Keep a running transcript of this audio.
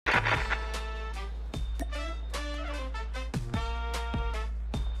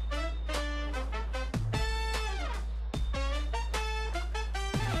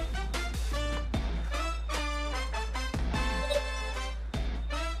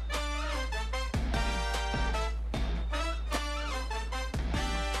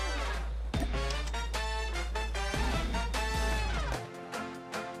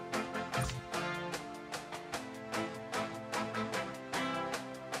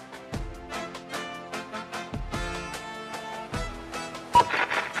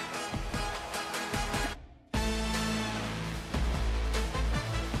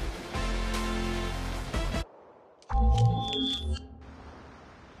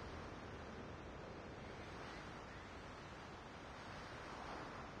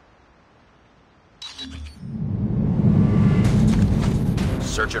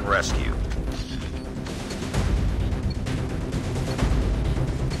search and rescue.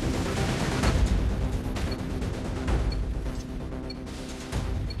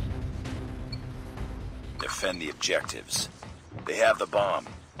 Defend the objectives. They have the bomb.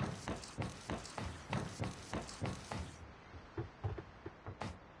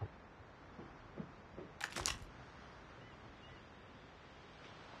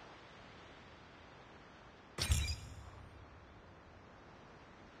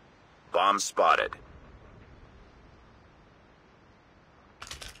 Bomb spotted.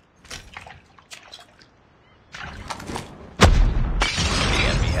 The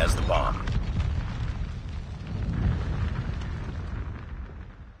enemy has the bomb.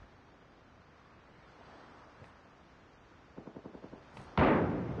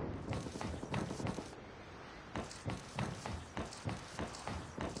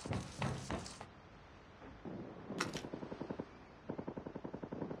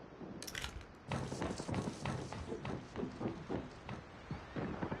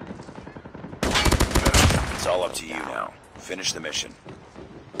 It's all up to you now. Finish the mission.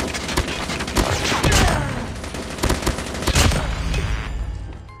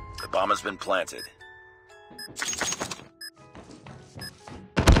 The bomb has been planted.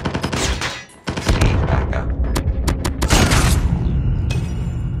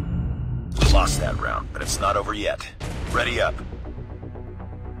 We lost that round, but it's not over yet. Ready up.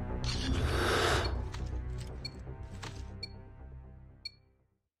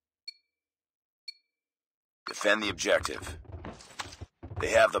 Defend the objective. They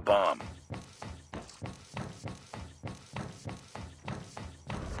have the bomb.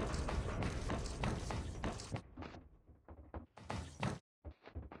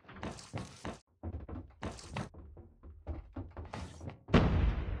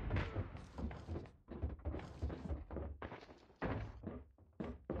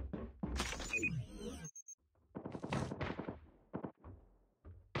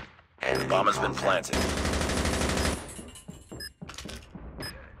 The bomb has been planted.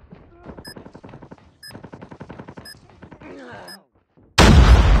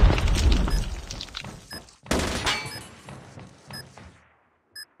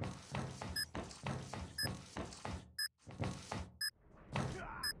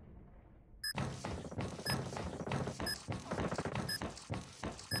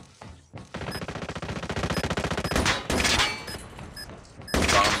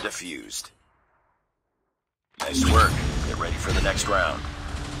 Defused. Nice work. Get ready for the next round.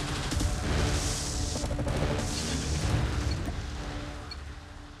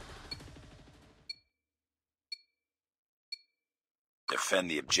 Defend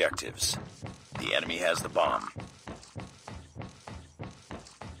the objectives. The enemy has the bomb.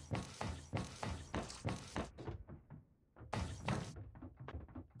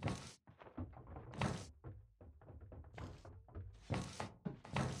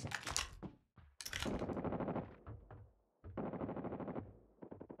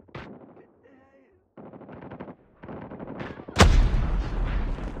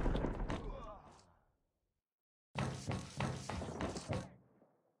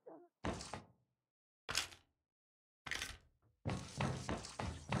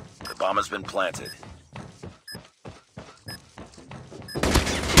 The bomb has been planted.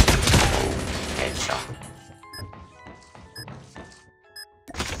 Headshot.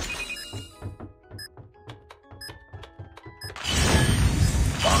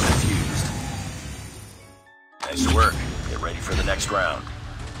 Bomb defused. Nice work. Get ready for the next round.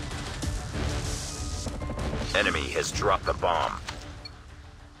 Enemy has dropped the bomb.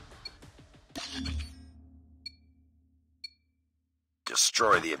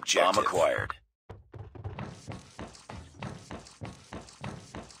 Destroy the objective. Bomb acquired.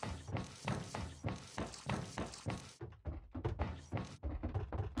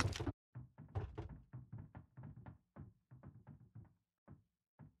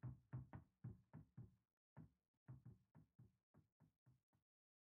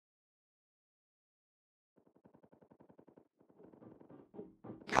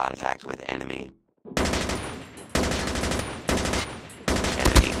 Contact with enemy.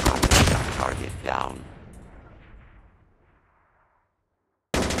 Enemy contact target down.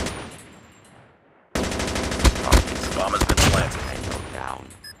 The bomb has been planted. Helo down.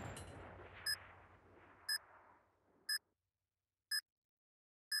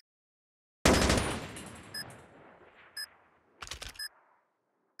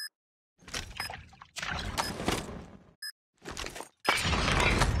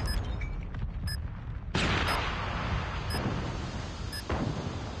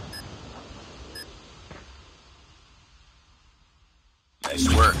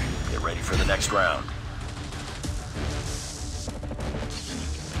 Nice work. Get ready for the next round.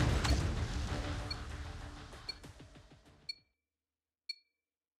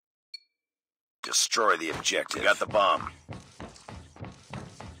 Destroy the objective. Got the bomb.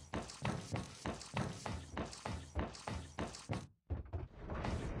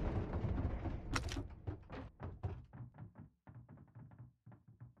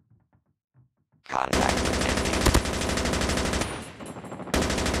 Contact with enemy.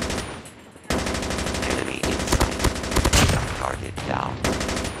 Enemy in sight. Target down.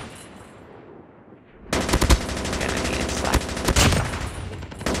 Enemy in sight.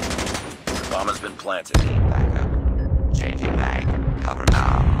 The bomb has been planted. Backup. Changing mag. Cover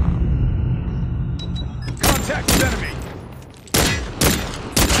now. Contact with enemy!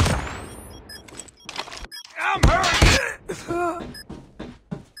 I'm hurt!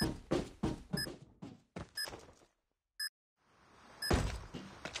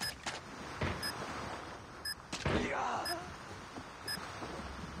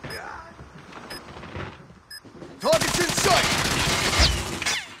 Target's in sight!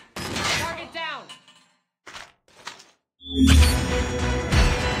 Target down!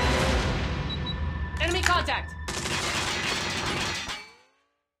 Enemy contact!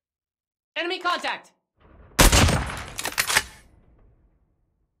 Enemy contact!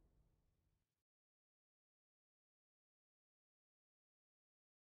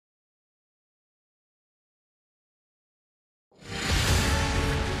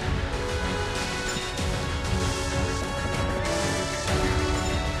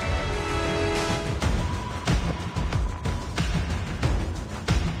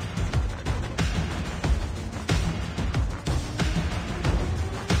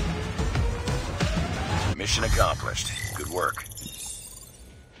 Mission accomplished. Good work.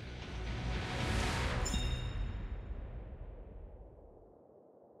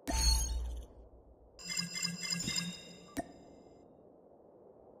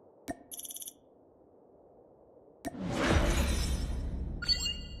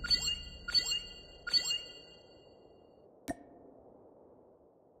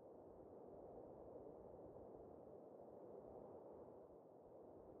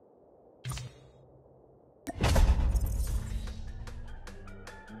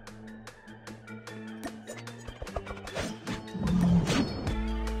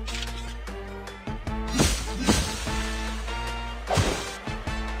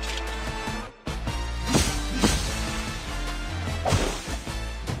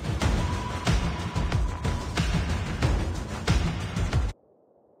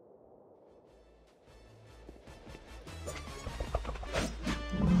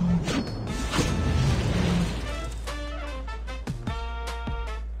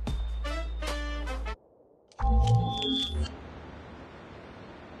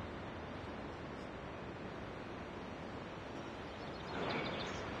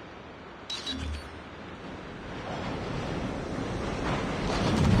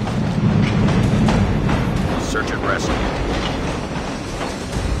 Search and rescue.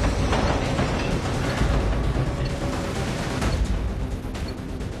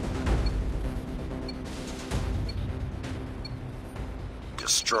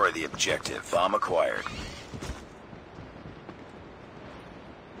 Destroy the objective. Bomb acquired.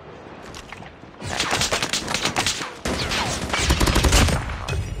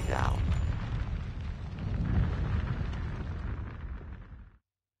 Target down.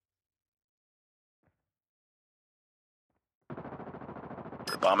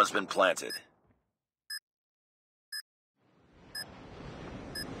 The bomb has been planted.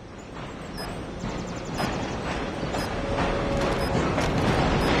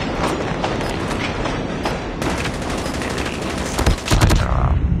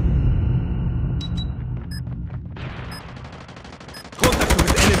 Contact with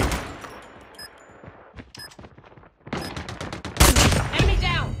enemy! Enemy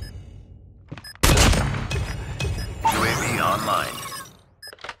down! UAV online.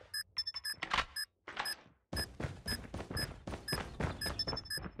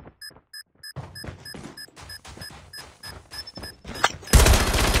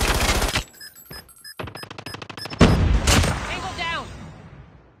 Angle down!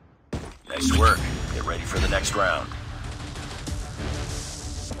 Nice work. Get ready for the next round.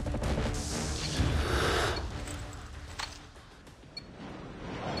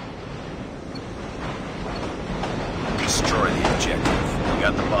 Destroy the objective. We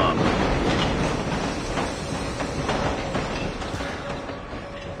got the bomb.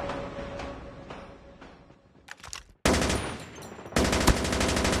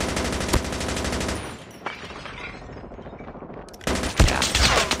 Yeah.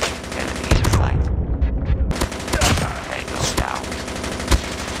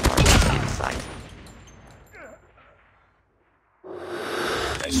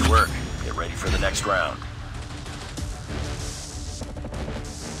 Nice work. Get ready for the next round.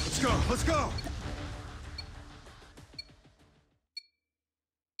 Let's go, let's go!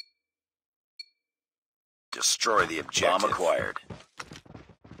 Destroy the objective. Bomb acquired.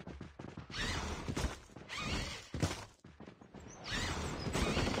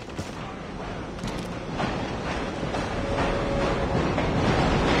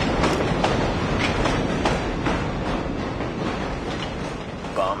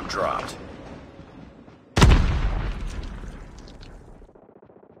 Bomb dropped.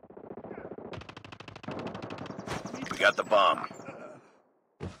 We got the bomb.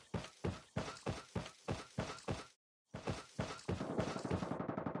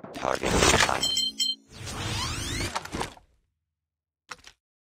 Target in sight.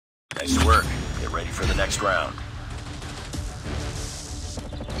 Nice work. Get ready for the next round.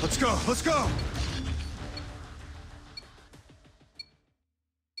 Let's go, let's go!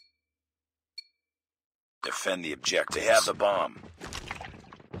 Defend the objective. They have the bomb.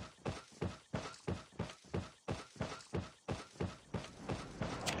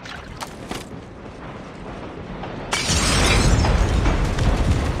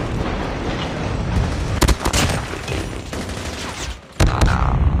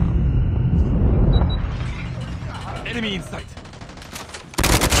 Enemy in sight.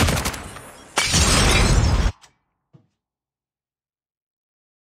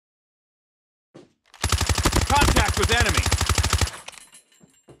 Contact with enemy.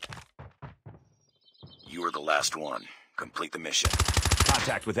 You were the last one. Complete the mission.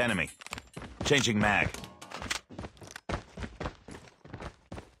 Contact with enemy. Changing mag.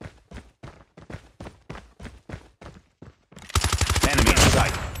 Enemy in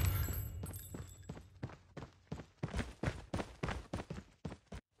sight.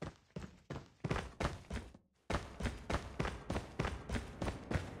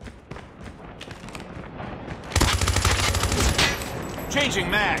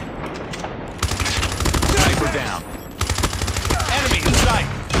 Changing mag. Sniper down. Enemy in sight.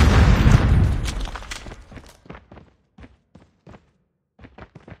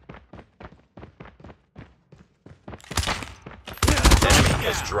 Enemy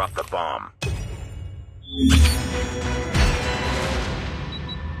has dropped the bomb.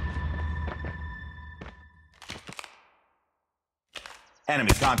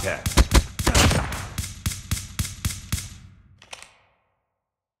 Enemy contact.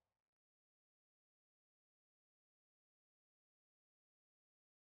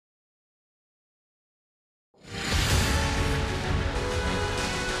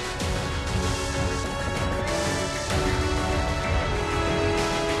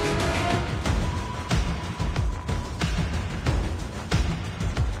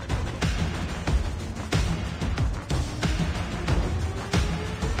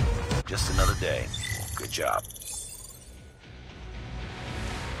 Just another day. Good job.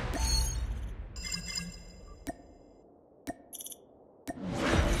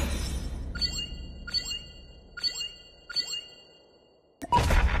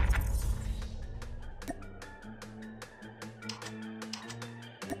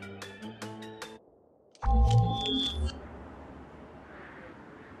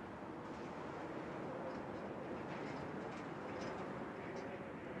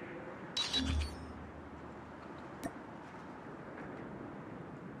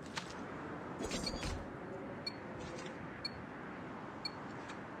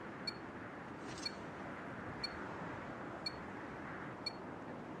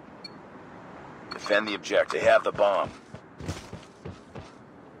 Defend the objective. They have the bomb.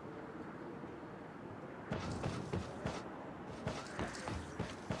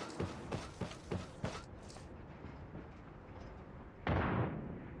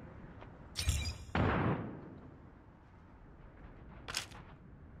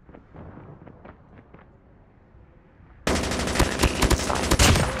 Enemy in sight.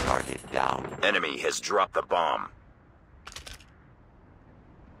 Target down. Enemy has dropped the bomb.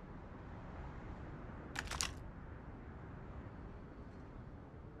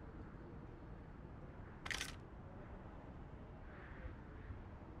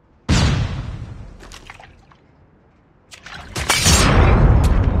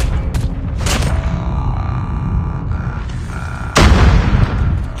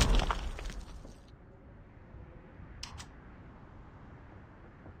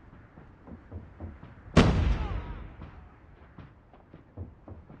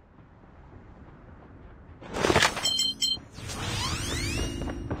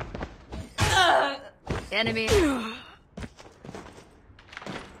 Enemy.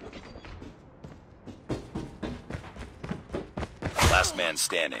 Last man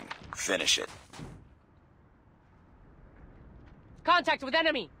standing. Finish it. Contact with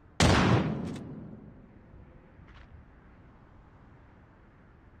enemy.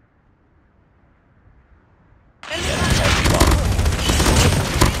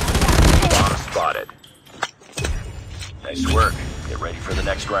 Bomb spotted. Nice work. Get ready for the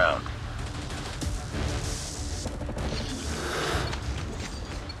next round.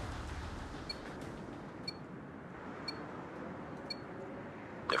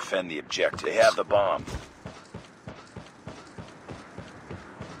 Defend the objective. They have the bomb.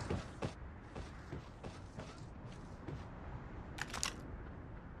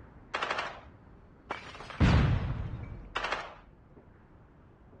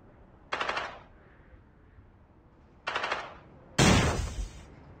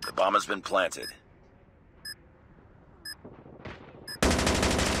 The bomb has been planted.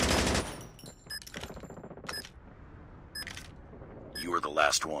 You are the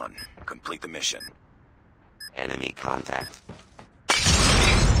last one. Complete the mission. Enemy contact.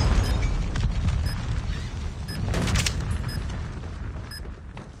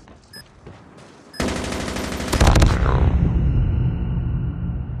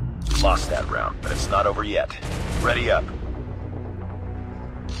 Lost that round, but it's not over yet. Ready up.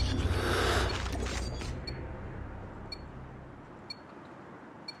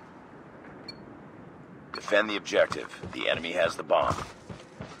 Defend the objective. The enemy has the bomb.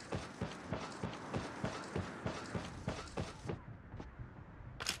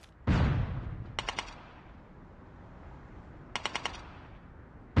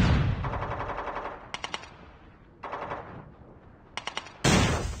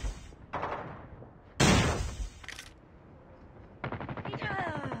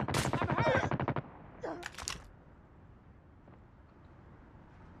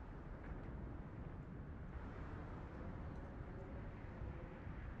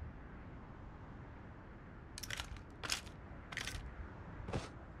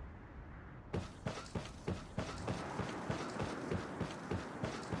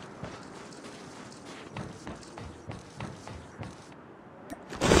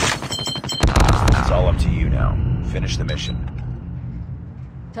 It's all up to you now. Finish the mission.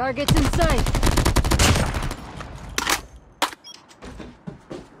 Target's in sight.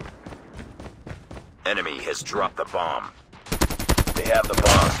 Enemy has dropped the bomb. They have the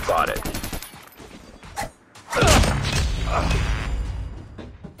bomb spotted.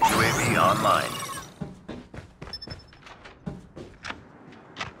 UAV online.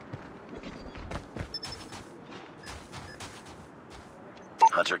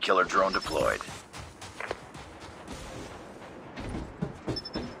 Hunter-killer drone deployed.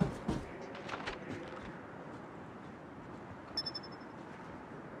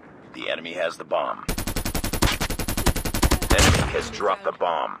 The enemy has the bomb. Enemy has dropped the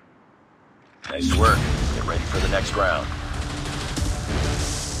bomb. Nice work. Get ready for the next round.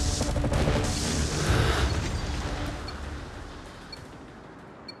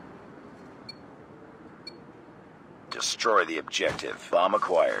 Destroy the objective. Bomb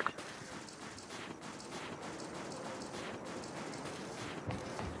acquired.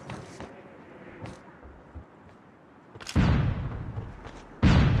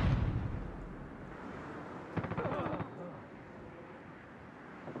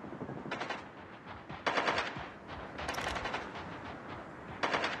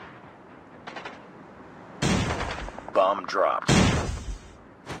 Bomb dropped.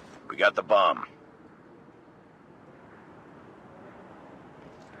 We got the bomb.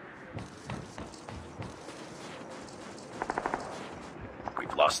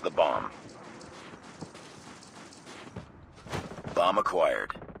 We've lost the bomb. Bomb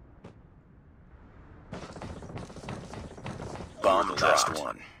acquired. Bomb dropped. Last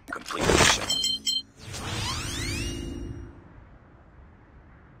one. Complete mission.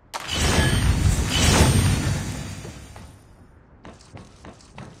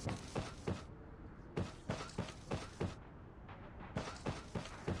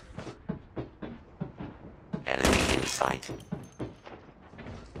 Enemy in sight.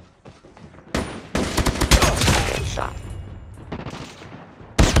 Headshot.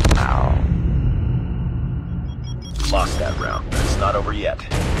 Ow. Lost that round, but it's not over yet.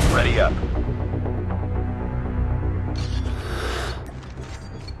 Ready up.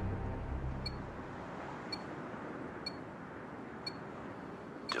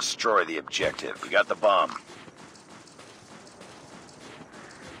 Destroy the objective. We got the bomb.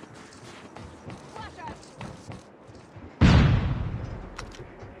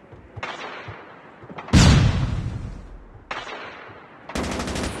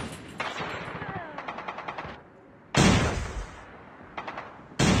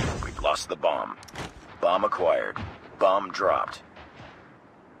 Lost the bomb. Bomb acquired. Bomb dropped.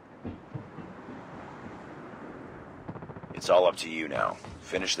 It's all up to you now.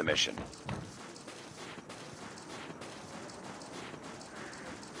 Finish the mission.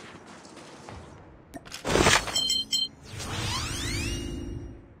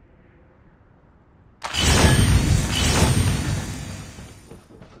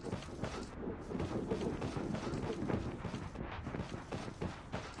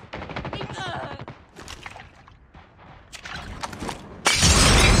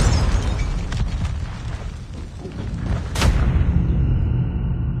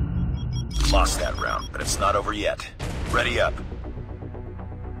 Lost that round, but it's not over yet. Ready up.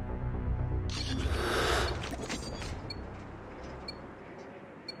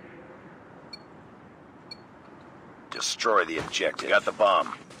 Destroy the objective. Got the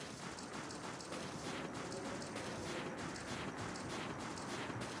bomb.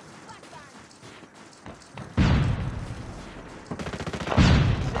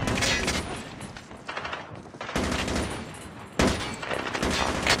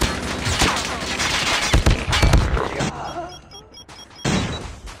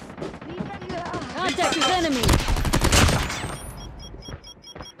 Contact with enemy.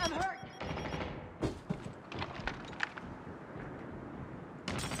 I'm hurt.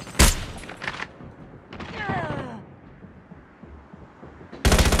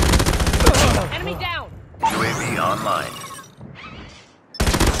 Enemy down. UAV online.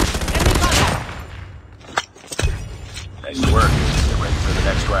 Enemy contact. Nice work. Get ready for the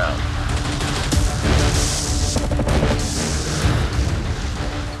next round.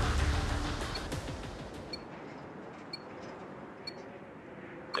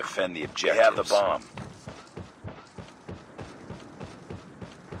 Defend the objective. You have the bomb.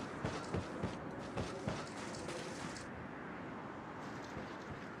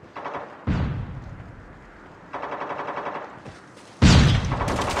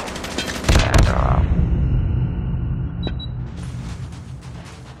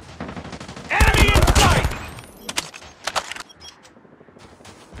 Enemy in sight!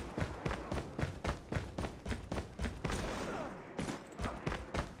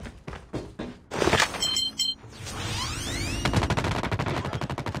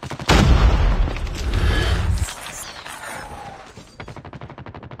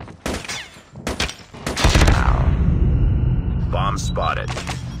 Bomb spotted.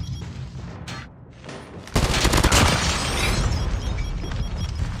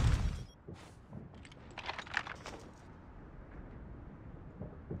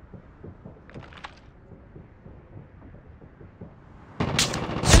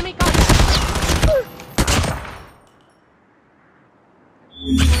 Enemy contact.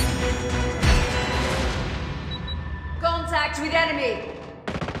 Contact with enemy.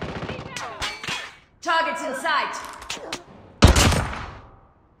 Targets in sight.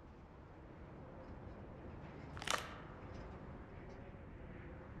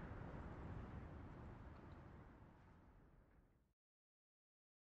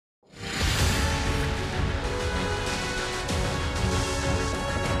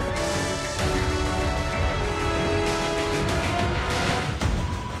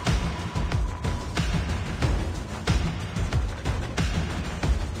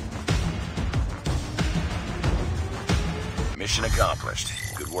 Mission accomplished.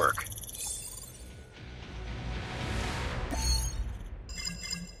 Good work.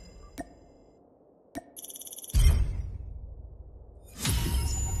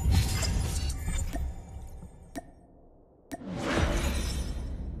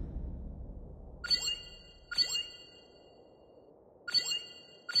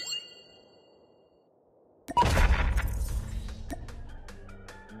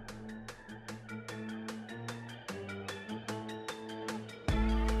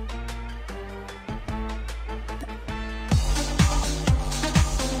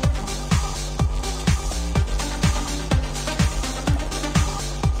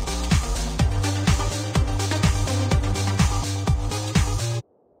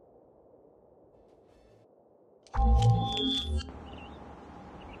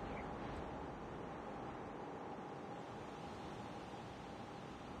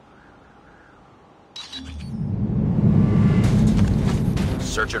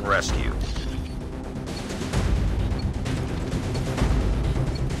 Search and rescue.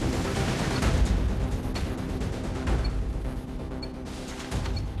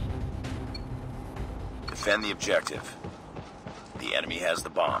 Defend the objective. The enemy has the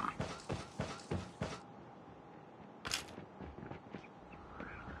bomb.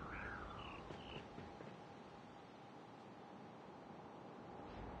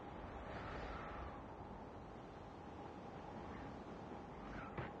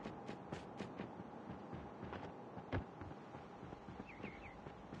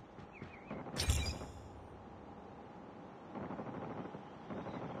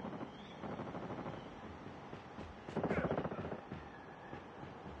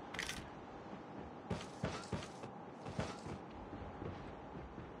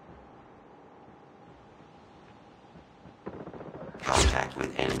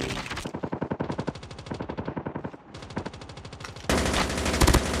 with enemy.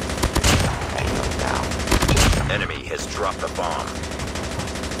 Tango down. Enemy has dropped the bomb.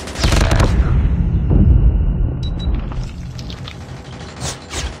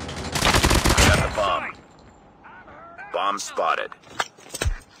 Got the bomb. Bomb spotted.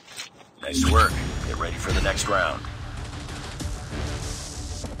 Nice work. Get ready for the next round.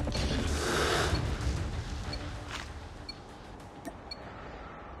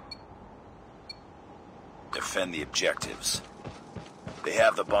 Defend the objectives. They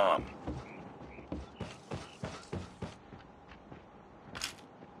have the bomb.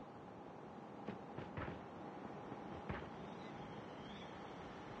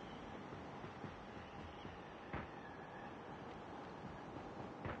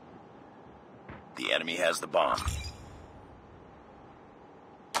 The enemy has the bomb.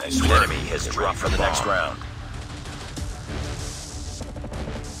 Nice work. Enemy has dropped for the next round.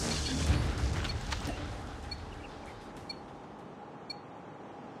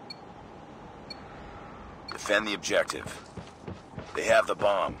 Defend the objective. They have the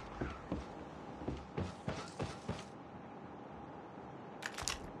bomb.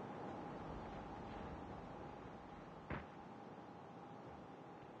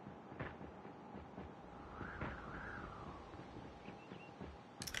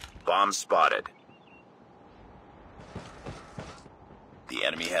 Bomb spotted. The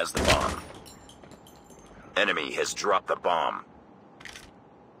enemy has the bomb. Enemy has dropped the bomb.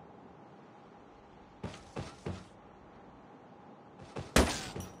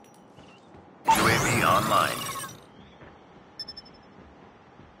 UAV online.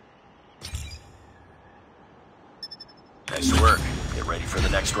 Nice work. Get ready for the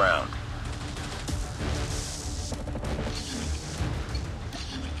next round.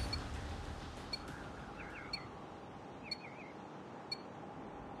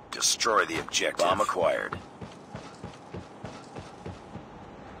 Destroy the objective. Bomb acquired.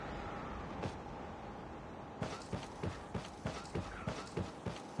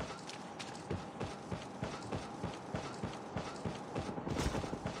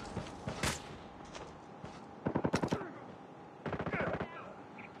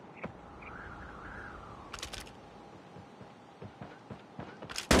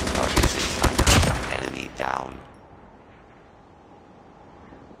 Targets in China. Enemy down.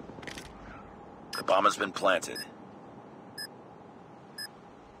 The bomb has been planted.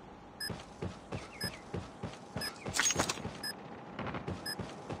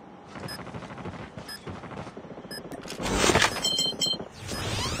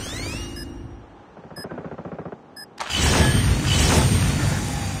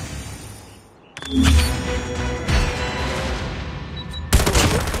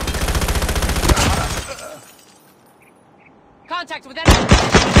 Contact with enemy!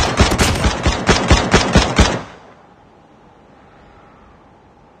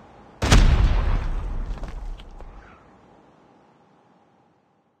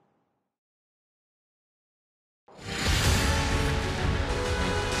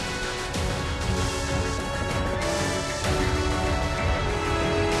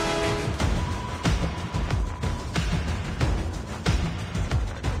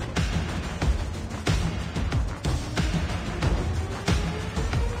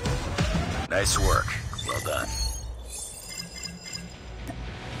 Nice work. Well done.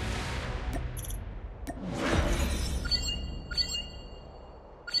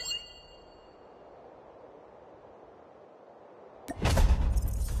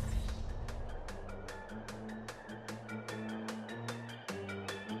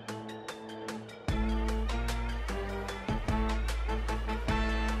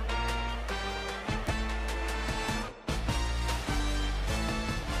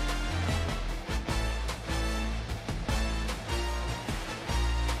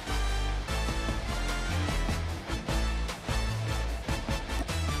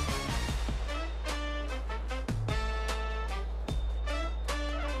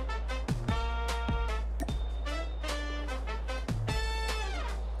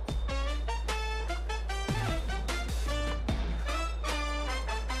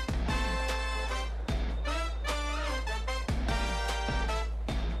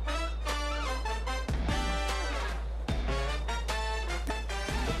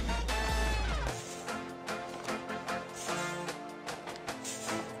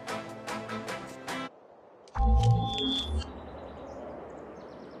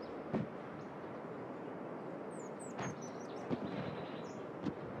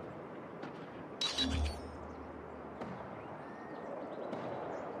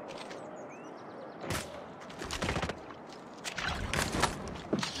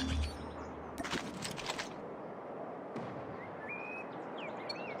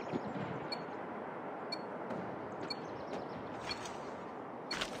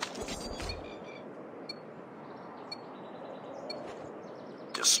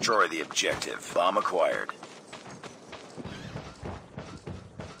 Destroy the objective. Bomb acquired.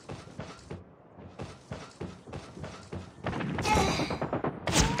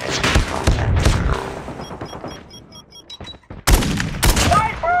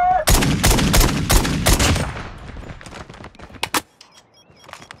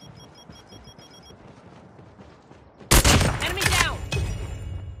 Enemy down!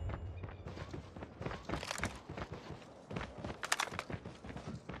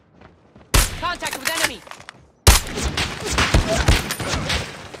 Contact with enemy!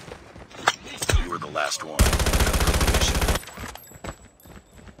 You were the last one.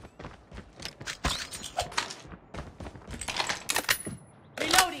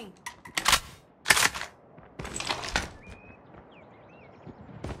 Reloading!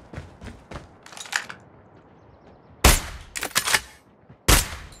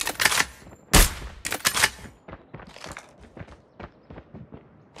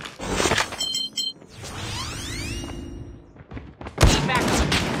 Need backup.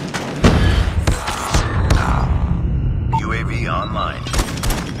 UAV online.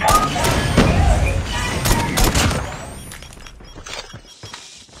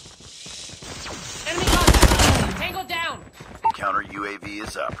 Enemy contact! Tango down! Counter UAV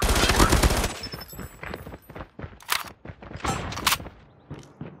is up.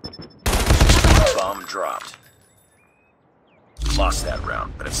 Bomb dropped. Lost that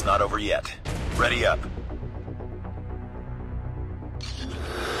round, but it's not over yet. Ready up.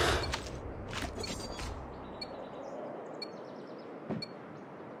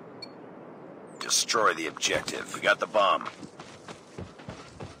 Destroy the objective. We got the bomb.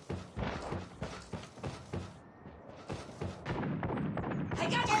 We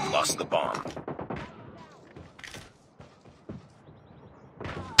lost the bomb.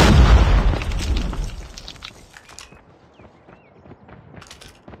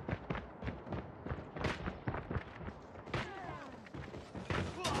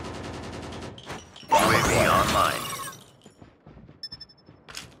 UAV online.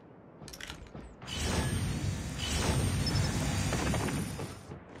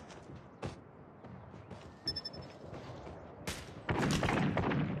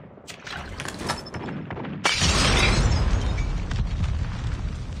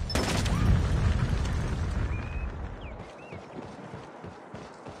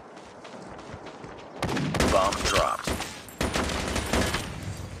 Bomb dropped.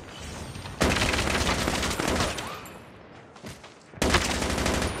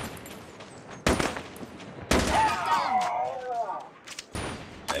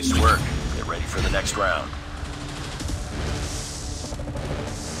 Nice work. Get ready for the next round.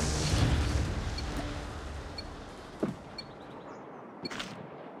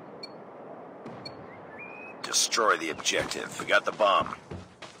 Destroy the objective. We got the bomb.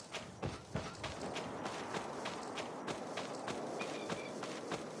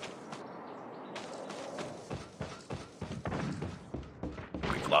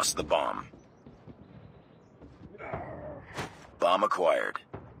 We've lost the bomb. Bomb acquired.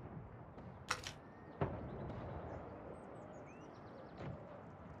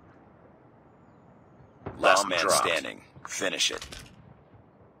 Last man standing. Finish it.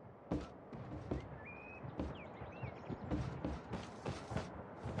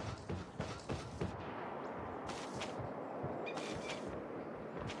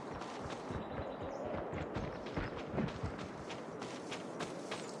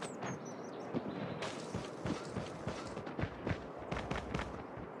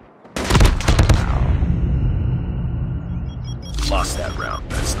 Lost that round,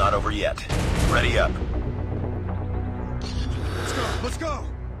 but it's not over yet. Ready up. Let's go, let's go!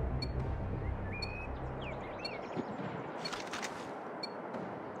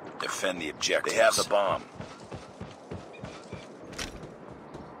 Defend the objective. They have the bomb.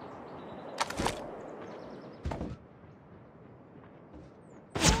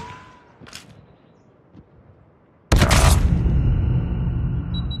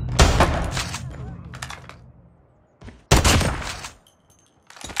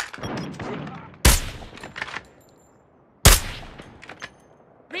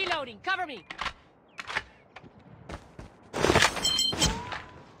 Reloading! Cover me!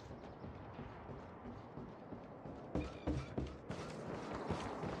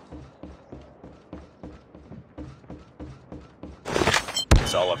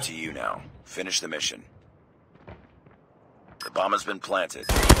 It's all up to you now. Finish the mission. The bomb has been planted.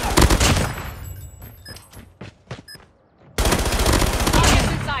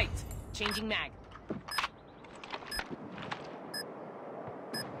 Target's in sight! Changing mag.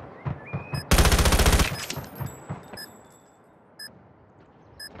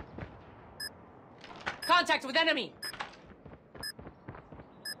 contact with enemy.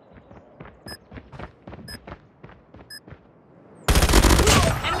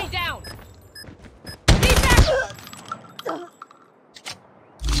 Enemy down. Need back.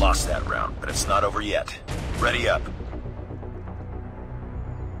 Lost that round, but it's not over yet. Ready up.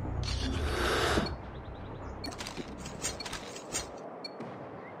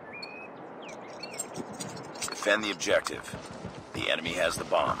 Defend the objective. The enemy has the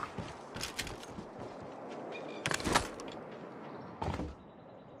bomb.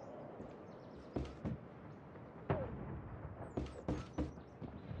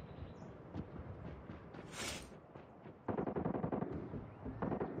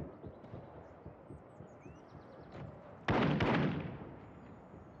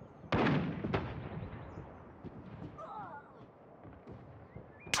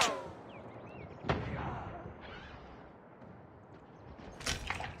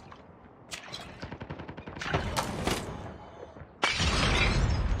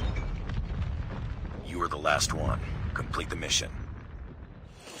 You are the last one. Complete the mission.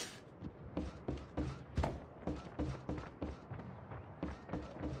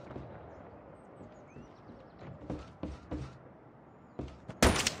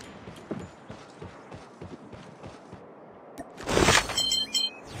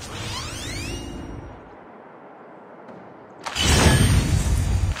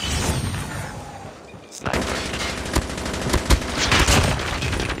 Sniper.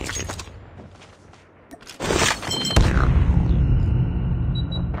 Eliminated.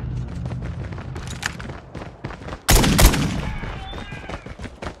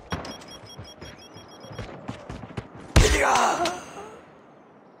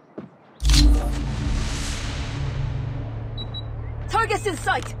 Targets in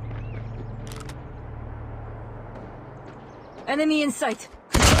sight. Enemy in sight.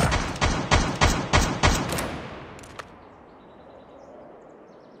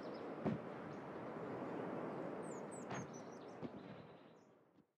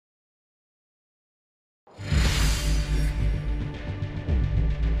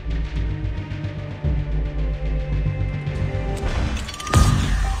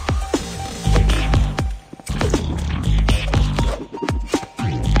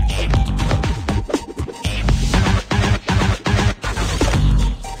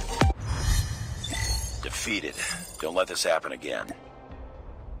 Defeated. Don't let this happen again.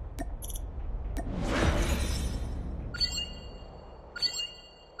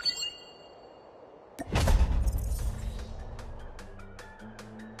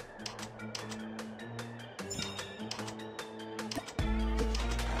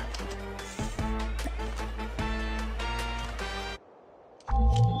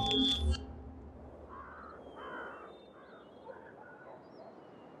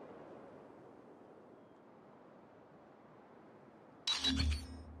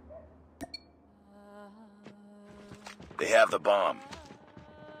 They have the bomb.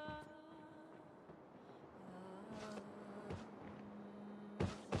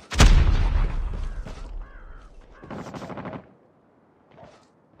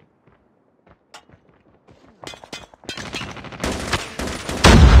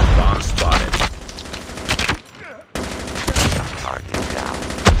 Bomb spotted. Target down.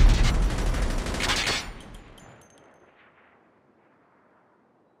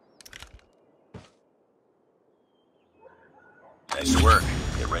 Nice work.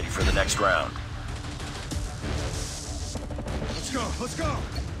 Get ready for the next round. Let's go, let's go!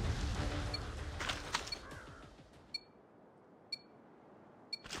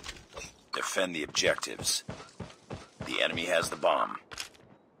 Defend the objectives. The enemy has the bomb.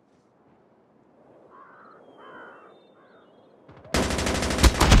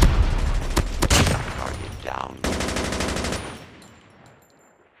 Target down.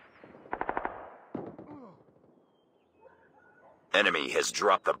 Enemy has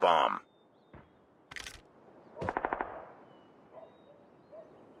dropped the bomb.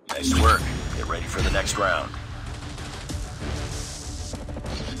 Nice work. Get ready for the next round.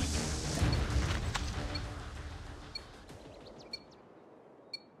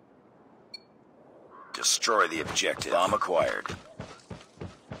 Destroy the objective. Bomb acquired.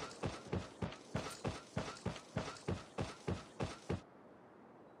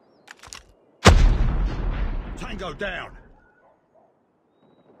 Tango down!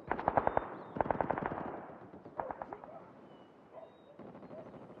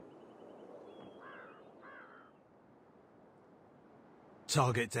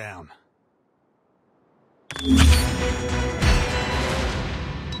 Target down. Enemy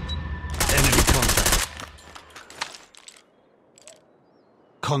contact.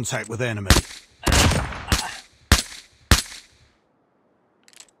 Contact with enemy.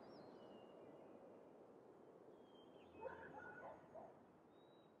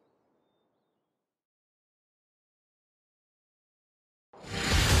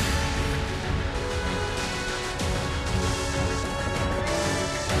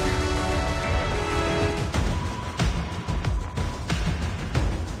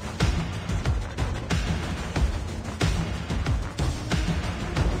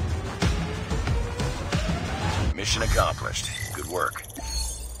 Mission accomplished. Good work.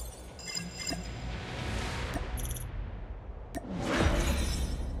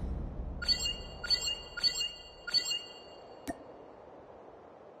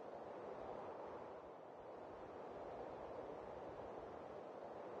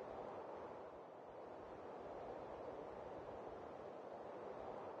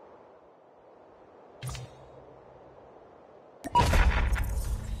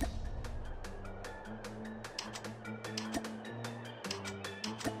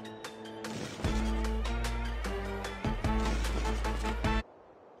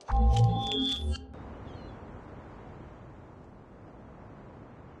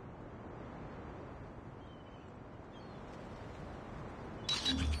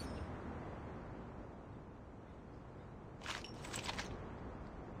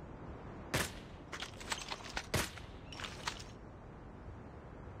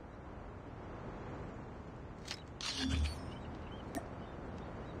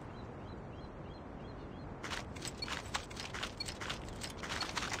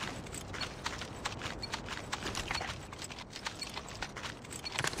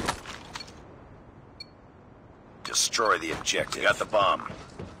 Destroy the objective. Got the bomb.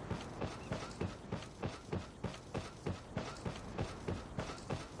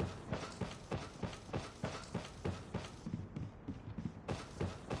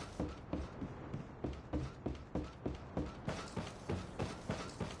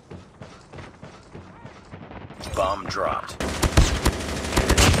 Bomb dropped.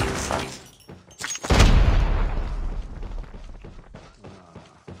 Enemy in sight.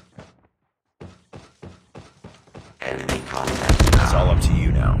 Enemy contact It's all now. up to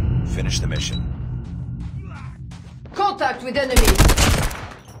you now. Finish the mission. Contact with enemy.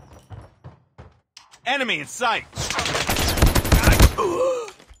 Enemy in sight!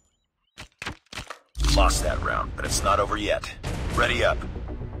 Lost that round, but it's not over yet. Ready up.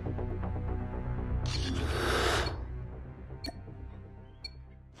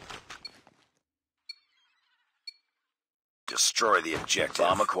 Destroy the objective.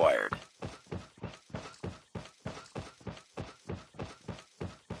 Bomb acquired.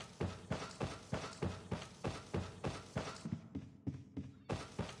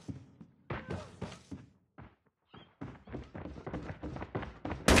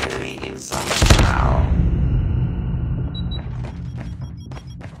 Enemy in sight now.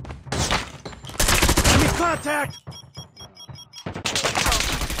 Enemy contact!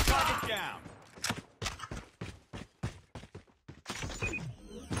 Target down!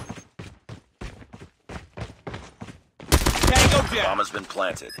 Tango down! Bomb has been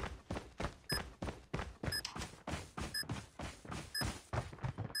planted.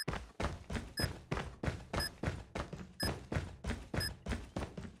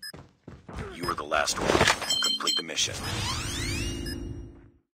 You were the last one. Complete the mission.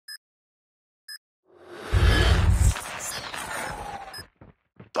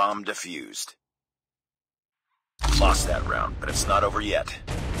 Bomb defused. Lost that round, but it's not over yet.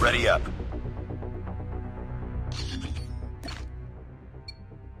 Ready up.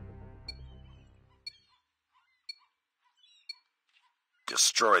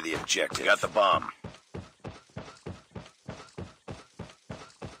 Destroy the objective. Got the bomb.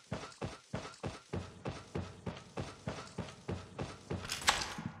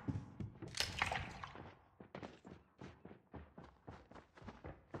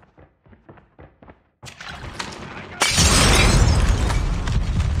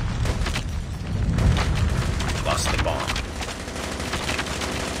 Lost the bomb.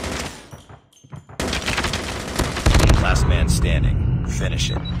 Last man standing.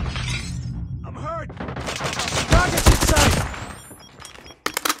 Finish it. I'm hurt! Target's in sight!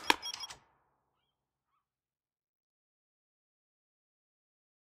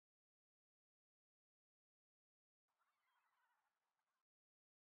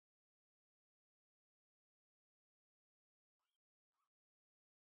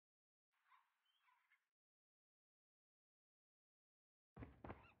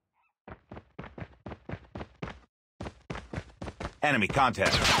 Enemy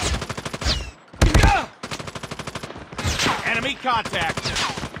contact. Enemy contact.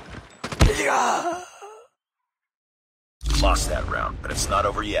 Lost that round, but it's not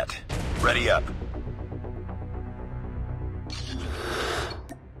over yet. Ready up.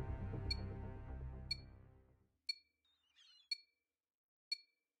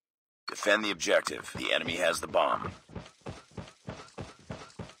 Defend the objective. The enemy has the bomb.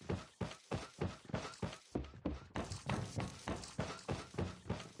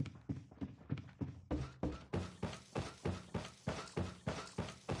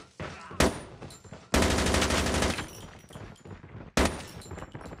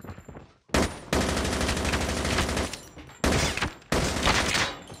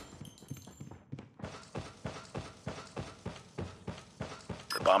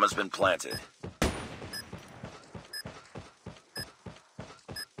 Bomb has been planted.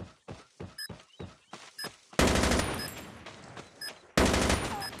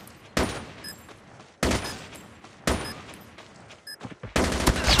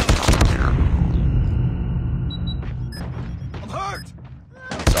 I'm hurt!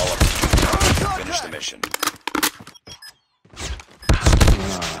 It's all up to you. Finish the mission.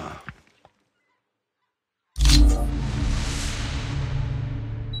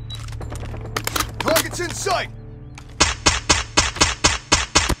 Target's in sight!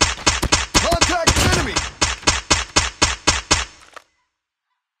 Contact enemy!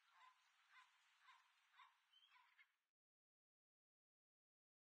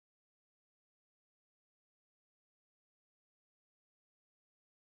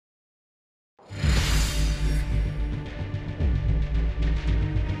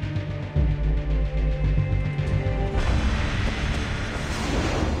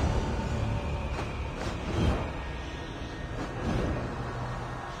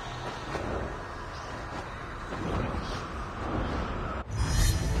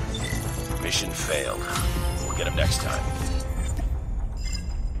 Mission failed. We'll get him next time.